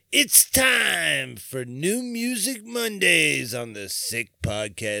It's time for New Music Mondays on the Sick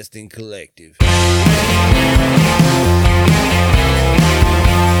Podcasting Collective.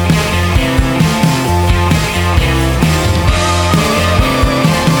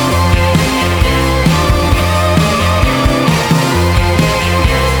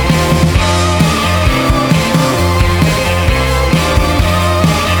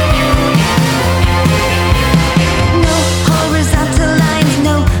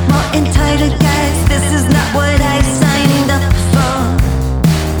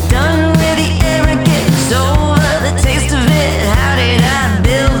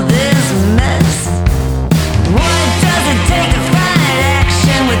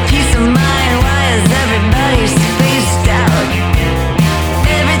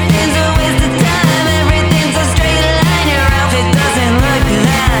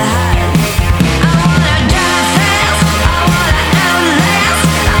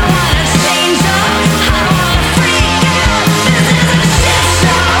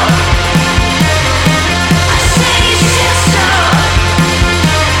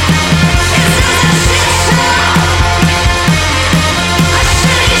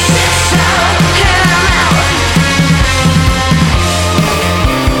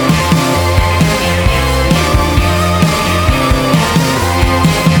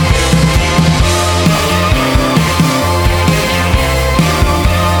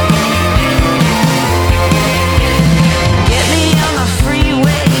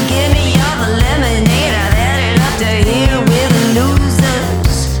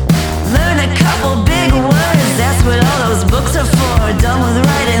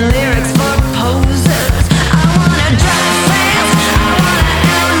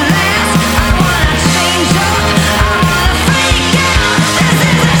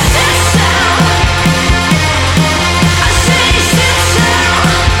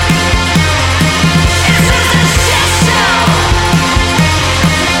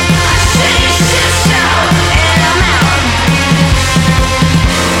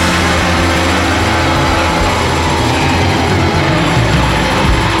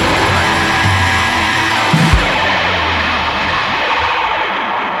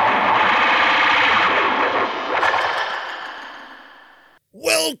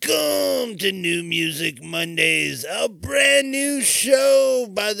 Welcome to New Music Mondays, a brand new show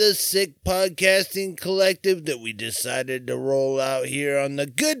by the Sick Podcasting Collective that we decided to roll out here on the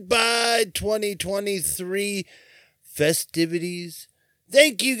Goodbye 2023 festivities.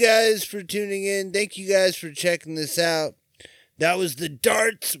 Thank you guys for tuning in. Thank you guys for checking this out. That was the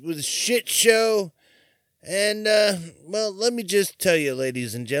Darts with Shit Show. And, well, let me just tell you,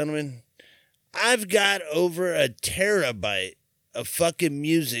 ladies and gentlemen, I've got over a terabyte of fucking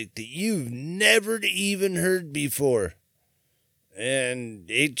music that you've never even heard before. And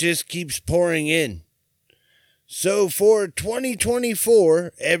it just keeps pouring in. So for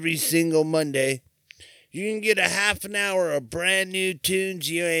 2024, every single Monday, you can get a half an hour of brand new tunes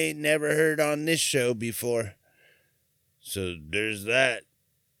you ain't never heard on this show before. So there's that.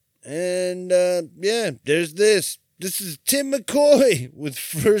 And, yeah, there's this. This is Tim McCoy with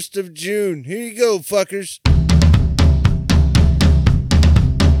 1st of June. Here you go, fuckers.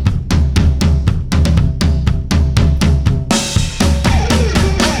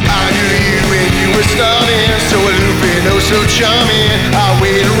 Starting, so looping, oh so charming. I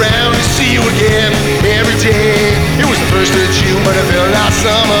wait around to see you again every day. It was the 1st of June, but it felt like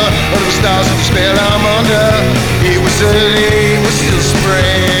summer. Under the stars of the spell I'm under. It was early, it was still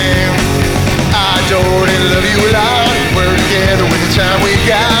spring. I adored and love you a lot. We're together with the time we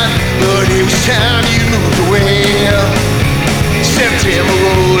got, but it was time you moved away. September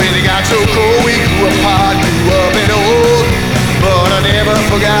rolled and it got so cold. We grew apart, grew up and old, but I never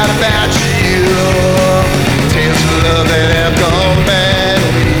forgot about you. Tales of love that have gone bad.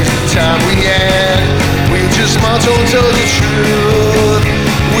 It's the time we had. We just might don't tell the truth.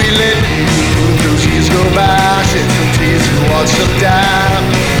 We let those years go by. Shed some tears and watch them die.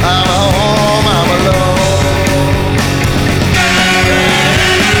 I'm home, I'm alone.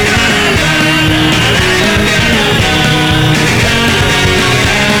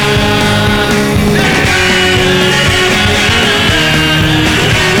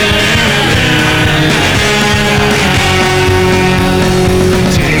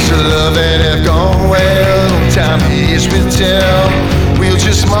 We'll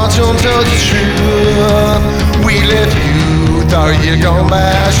just march on, tell the truth. We left you, thought you'd gone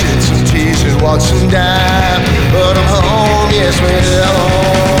by. Shed some tears and watched them die. But I'm home, yes, we're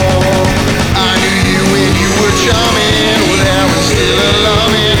home. I knew you when you were charming. Well, now we're still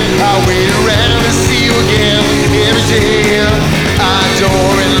alarming. I wait around to see you again every day. I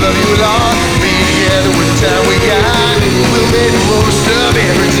adore and love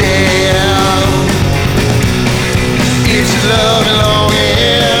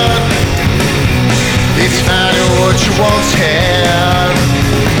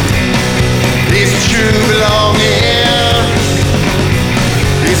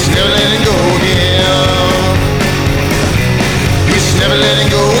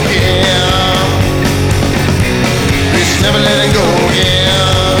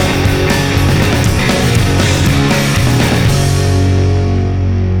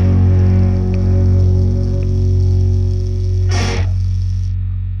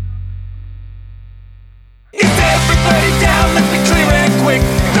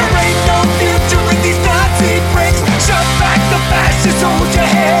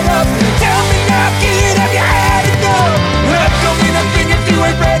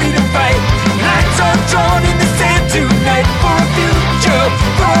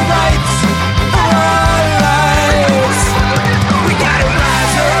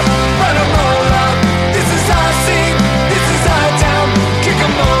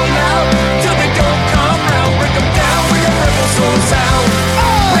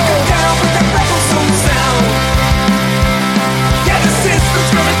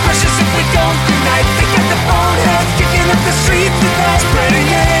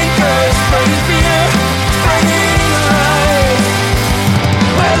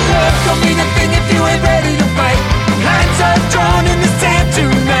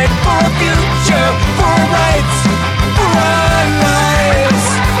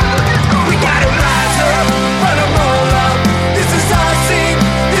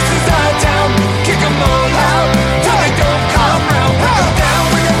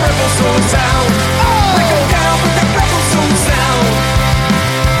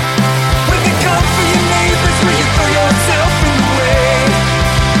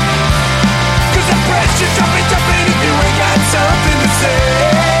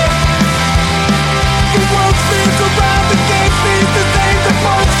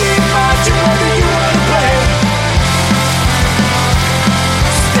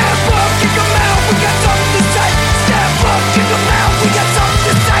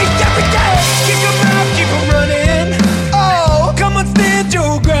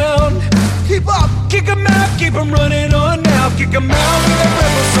come running on now. Kick 'em out with a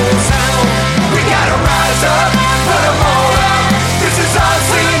rebel soul sound. We gotta rise up, put 'em all out. This is our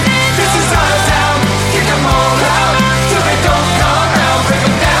scene, this is our town. Kick 'em all out till they don't come round. Break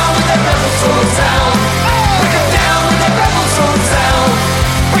 'em down with that rebel soul sound. Break 'em down with that rebel soul sound.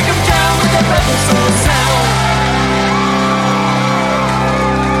 Break 'em down with that rebel soul sound.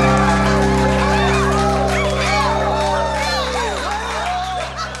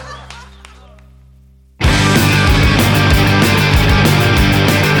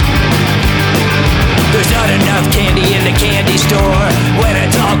 There's not enough candy in the candy store. When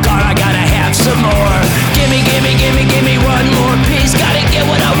it's all gone, I gotta have some more. Gimme, gimme, gimme, gimme one more piece. Gotta get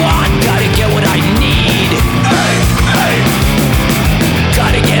what I want, gotta get what I need. Hey, hey,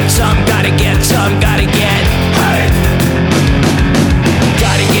 Gotta get some, gotta get some, gotta get. hey.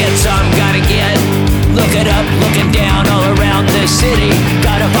 Gotta get some, gotta get. Looking up, looking down all around the city.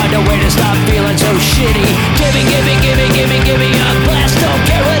 Gotta find a way to stop feeling so shitty. Gimme, gimme, gimme, gimme, gimme a blast. Don't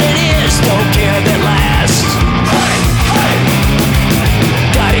care what it is, don't care if it lasts. Hey, hey,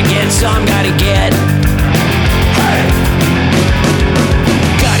 Gotta get some, gotta get. hey.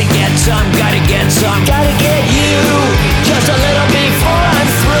 Gotta get some, gotta get some. Gotta get you just a little before I'm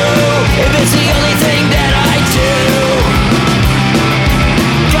through. If it's the only thing that I do.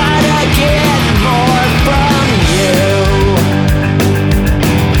 Gotta get more from you.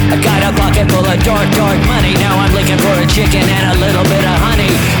 I got a pocket full of dark, dark money. Now I'm looking for a chicken and a little bit of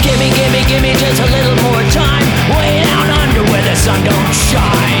honey. Gimme, gimme, gimme just a little more time. Way down under where the sun don't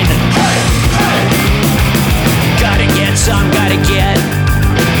shine. Hey, hey, Gotta get some, gotta get.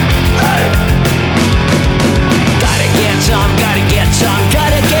 hey. Gotta get some, gotta get some.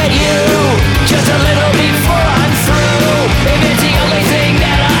 Gotta get you just a little before I'm through. If it's the only thing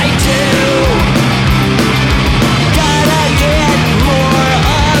that I do. Gotta get more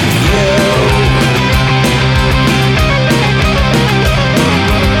of you.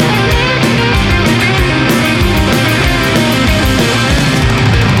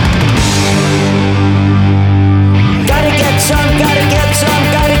 Gotta get some, gotta get some,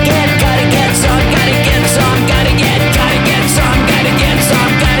 gotta get some, gotta get some, gotta get some, gotta get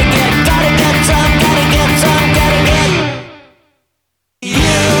some, gotta get some, gotta get some, gotta get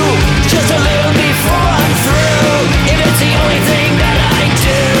you just a little before I'm through. If it's the only thing that I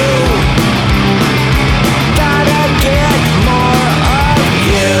do. Gotta get more of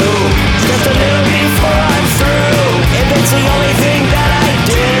you just a little before I'm through. If it's the only thing that I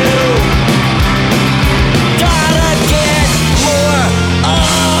do. Gotta get more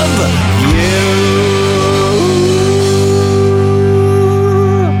of you.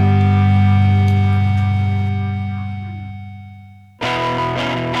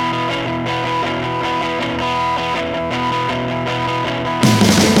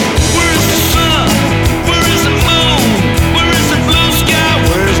 Where is the sun? Where is the moon? Where is the blue sky?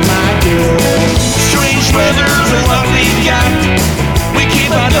 Where's my girl? Strange weather's what we got. We keep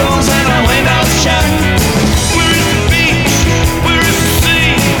our doors and our windows shut. Where is the beach? Where is the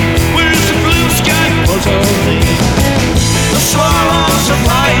sea? Where is the blue sky? What's all these? The swallows are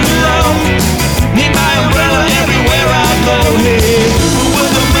flying low. Need my umbrella everywhere I go. Hey, the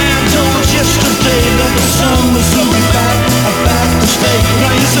weatherman told us yesterday that the sun was coming back to stay.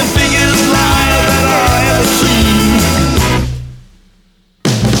 Now he's the biggest liar that I ever seen.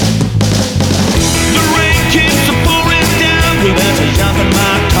 The rain keeps pouring down. We'll have to jump in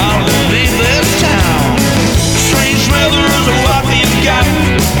my car and leave this town. Strange weather's what we've got.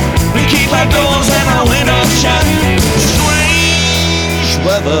 We keep our doors and our windows shut. Strange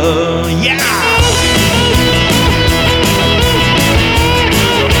weather, yeah.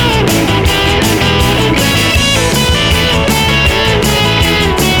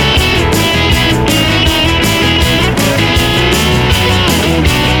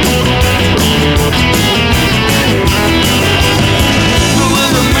 The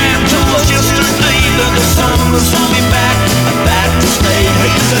weatherman told us yesterday that the sun was coming back to stay.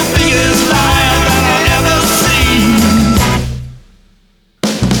 He's the biggest liar that I ever seen.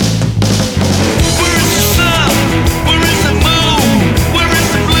 Where is the sun? Where is the moon? Where is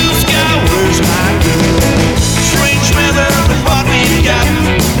the blue sky? Where's my girl? Strange weather is what we've got.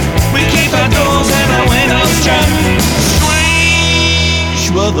 We keep our doors and our windows shut. Strange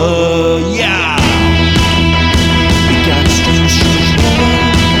weather, yeah. We got strange weather.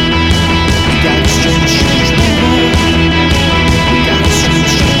 We got strange weather. We got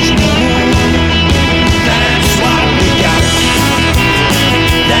strange weather. That's what we got.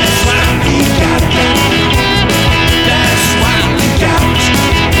 That's what we got. That's what we got.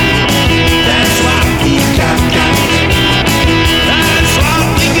 That's what we got. That's what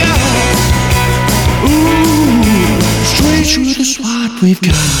we got. Ooh. we've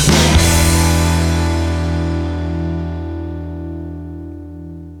got.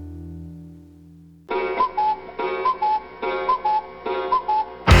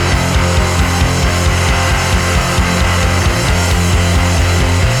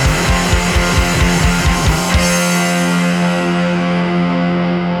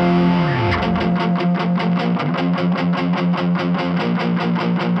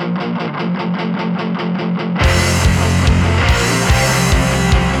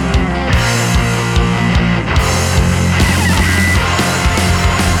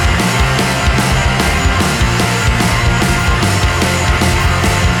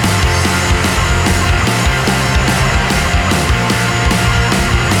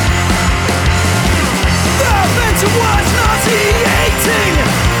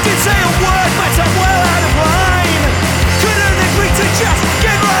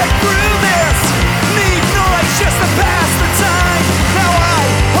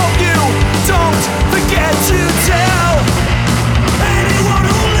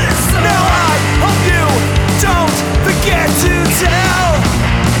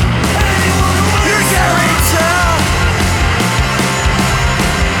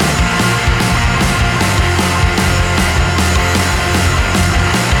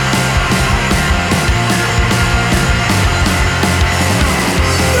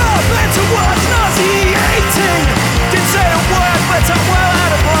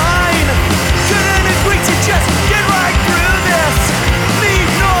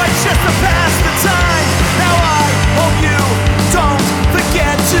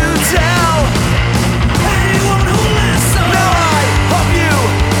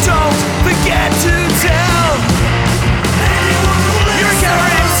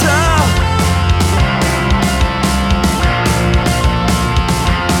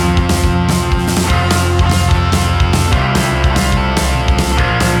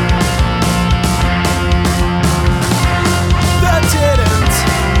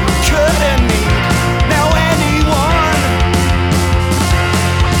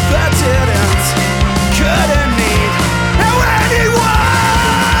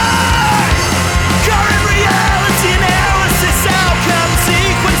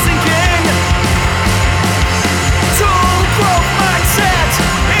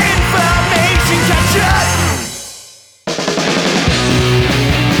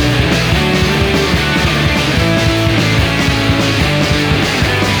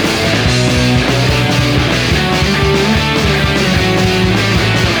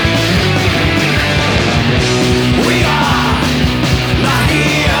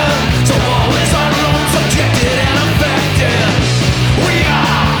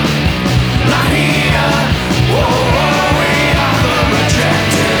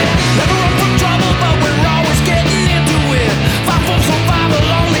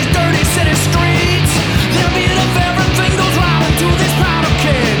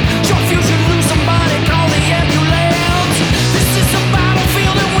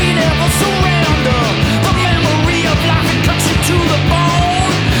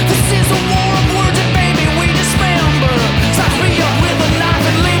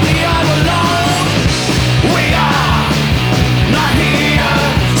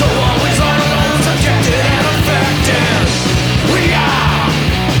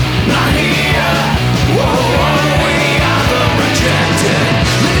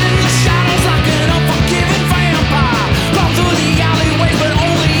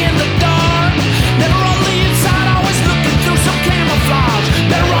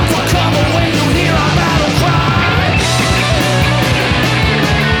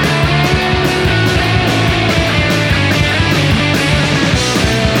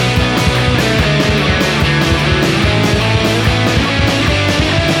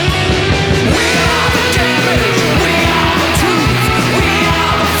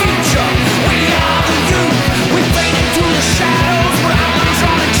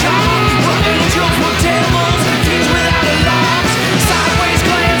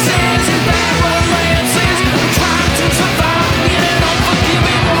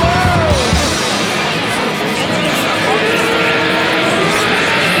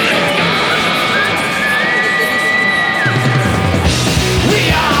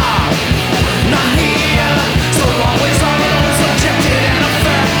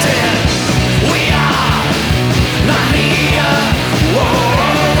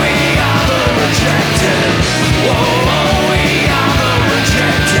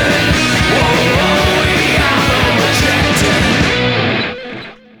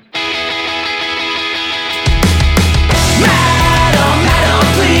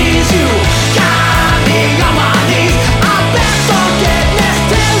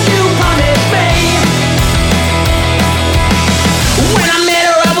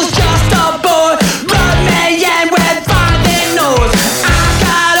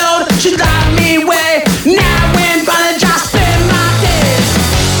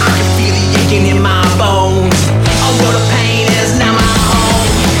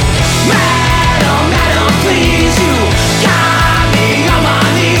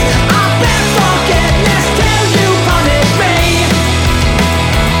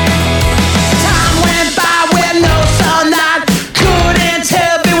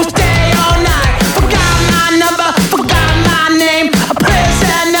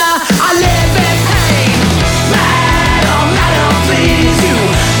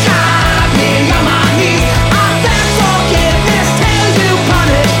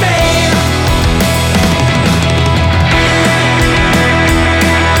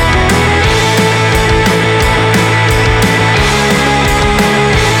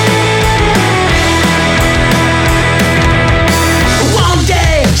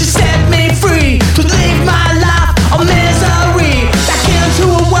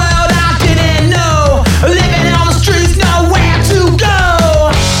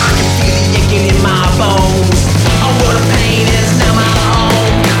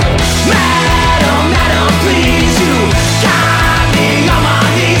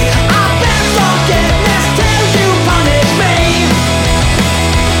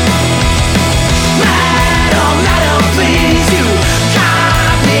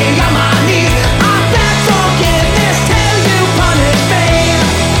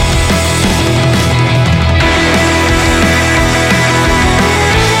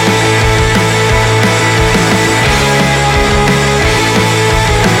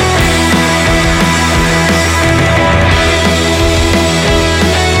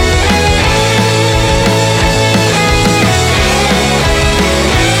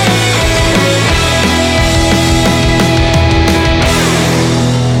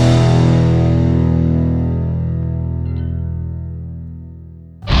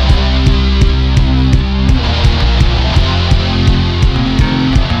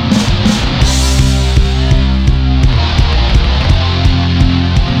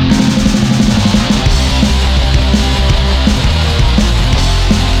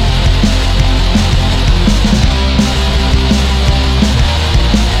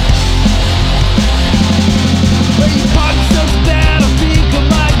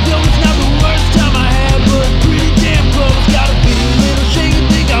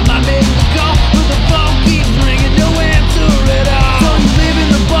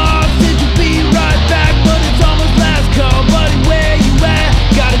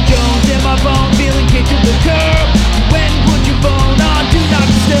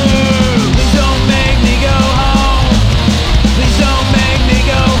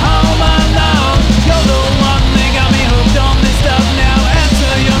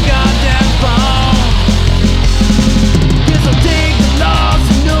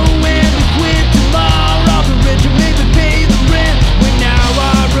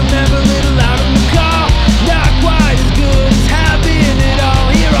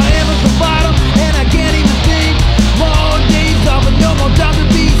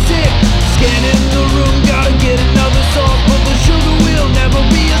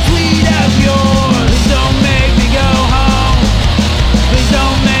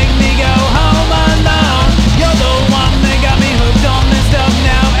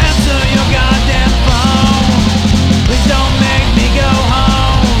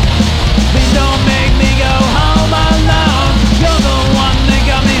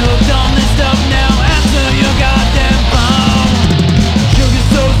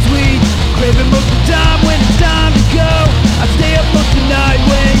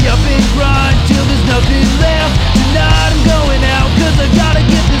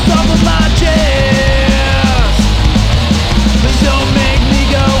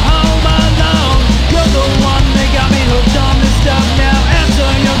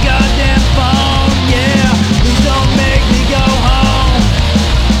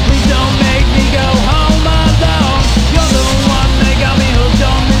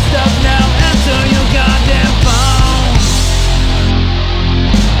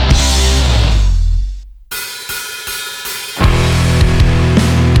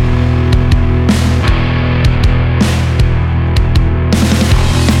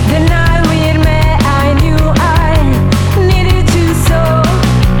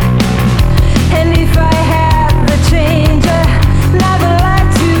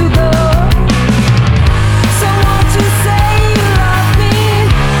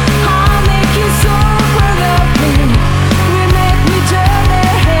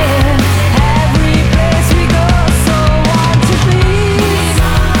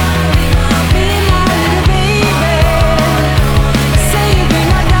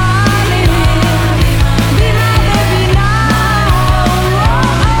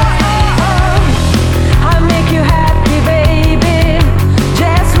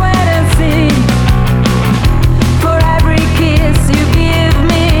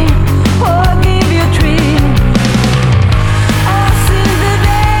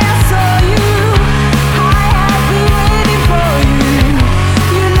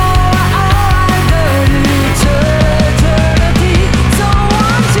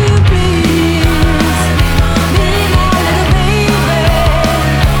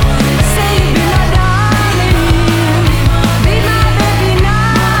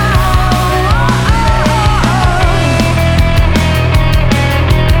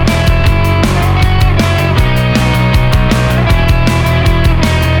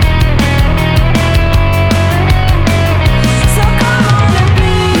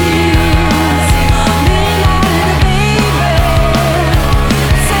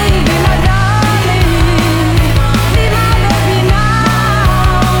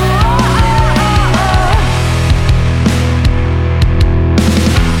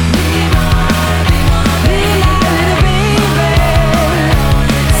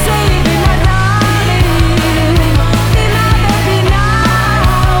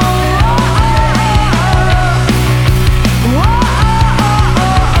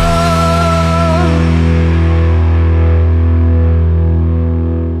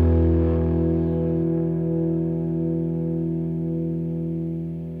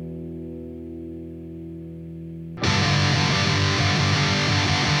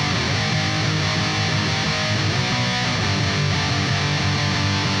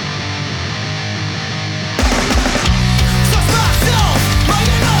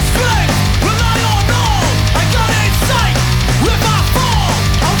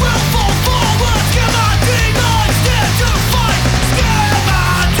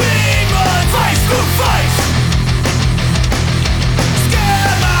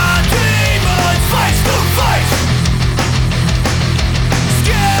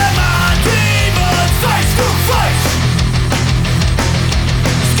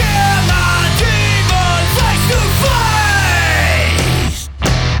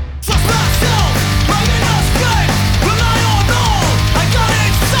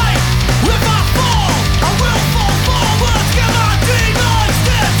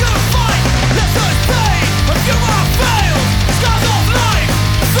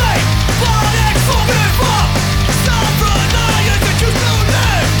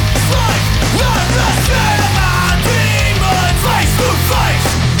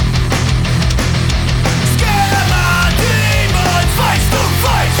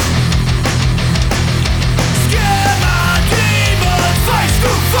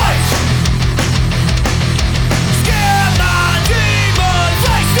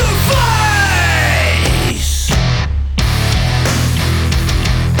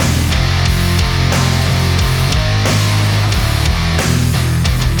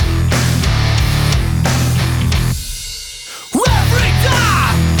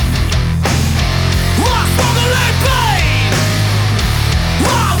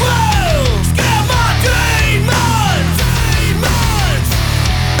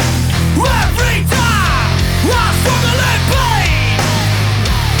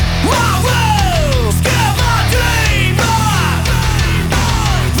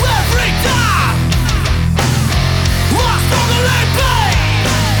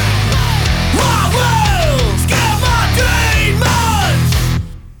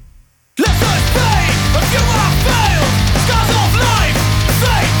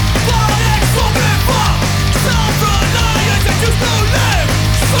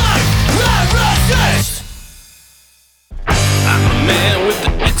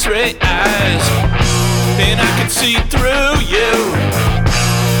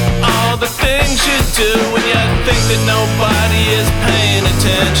 things you do when you think that nobody is paying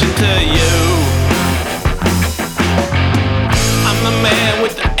attention to you. I'm the man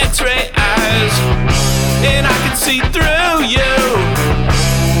with the X-ray eyes, and I can see through you.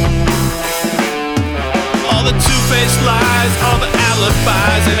 All the two-faced lies, all the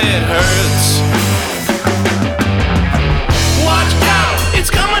alibis, and it hurts. Watch out,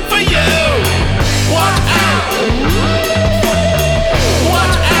 it's coming for you. Watch out.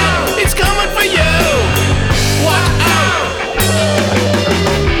 Watch out, it's coming for you. Watch out.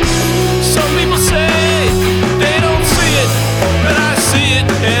 Some people say they don't see it, but I see it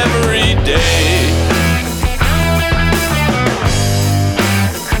every day.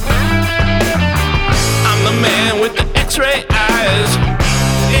 I'm the man with the X-ray eyes,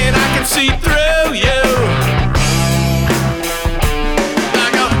 and I can see through you.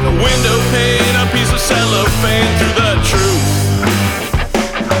 I got a window pane, a piece of cellophane through the truth.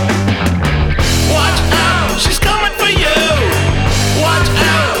 Watch out, she's coming for you. Watch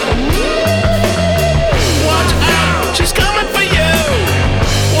out. Watch out, she's coming for you.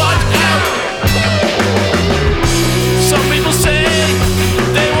 Watch out. Some people say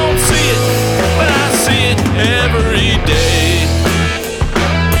they won't see it, but I see it every day.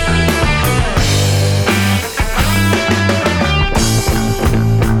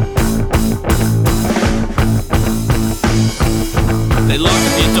 They locked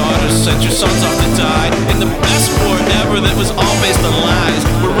up your daughters, sent your sons off to die in the best war ever that was all based on lies.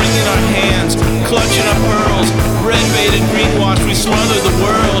 We're wringing our hands, clutching our pearls. Red-baited, greenwashed, we smother the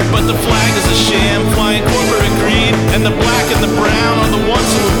world. But the flag is a sham, flying corporate greed. And the black and the brown are the ones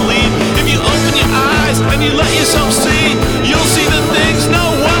who will bleed. If you open your eyes and you let yourself see, you'll see the things no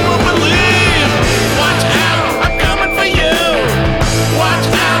one will believe. Watch out, I'm coming for you. Watch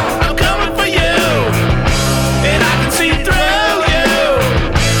out, I'm coming for you. And I can see through you.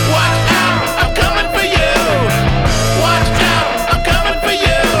 Watch out, I'm coming for you. Watch out, I'm coming for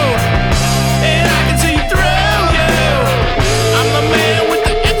you. And I can see through you. I'm the man with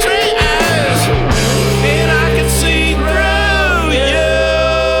the X-ray eyes, and I can see through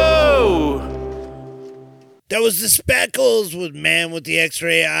you. That was the Spackles with Man with the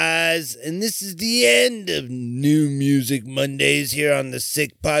X-Ray Eyes, and this is the end of New Music Mondays here on the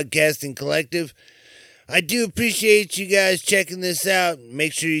Sick Podcasting Collective. I do appreciate you guys checking this out.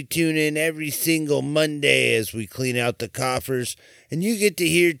 Make sure you tune in every single Monday as we clean out the coffers, and you get to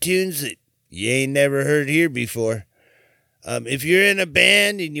hear tunes that you ain't never heard here before. If you're in a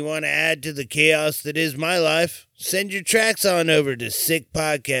band and you want to add to the chaos that is my life, send your tracks on over to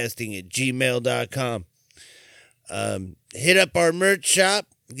sickpodcasting@gmail.com. Hit up our merch shop,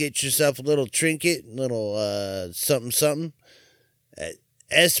 get yourself a little trinket, little something at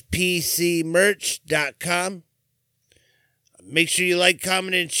spcmerch.com. Make sure you like,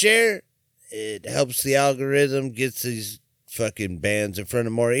 comment, and share. It helps the algorithm, gets these fucking bands in front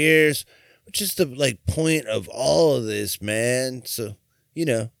of more ears, which is the point of all of this, man. So,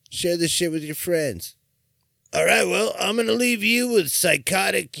 share this shit with your friends. All right, well, I'm going to leave you with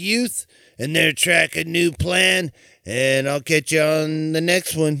Psychotic Youth and their track A New Plan, and I'll catch you on the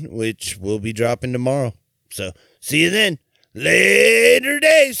next one, which will be dropping tomorrow. So, see you then. Later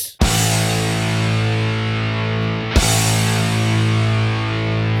days.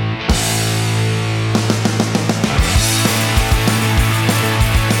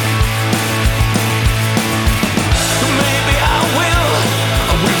 Maybe I will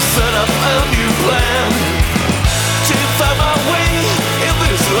set up a new plan to find my way in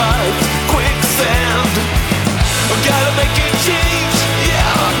this life quicksand. I gotta make a change, yeah,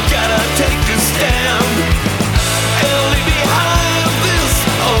 I gotta take a stand and leave behind this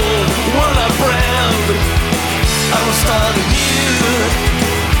old worn-out brand. I will start anew,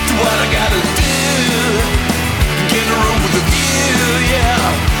 do what I gotta do, get in a room with a view, yeah,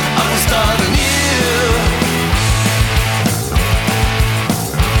 I will start anew.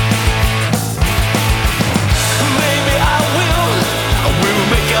 Maybe I will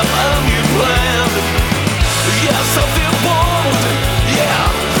make up a new plan. Yeah, something bold, yeah,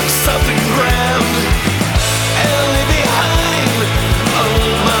 something grand, and leave behind all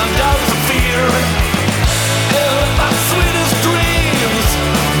my doubts and fear, and let my sweetest dreams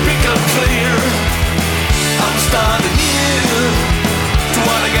become clear. I'm starting new, do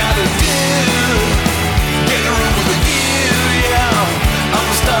what I gotta do, get in a room with a view, yeah, I'm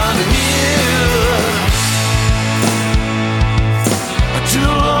starting new. Too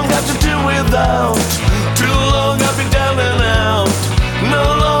long got to do without, too long I've been down and out, no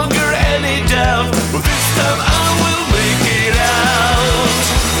longer any doubt, but this time I will make it out,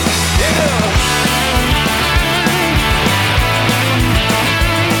 yeah.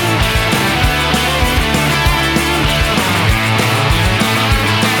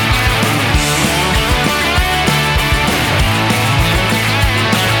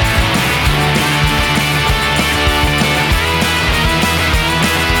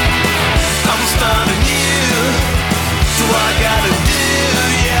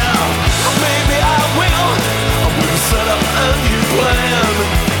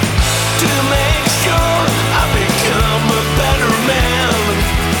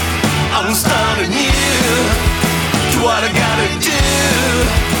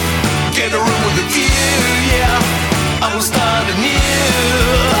 get a room with a view, yeah. I will start anew.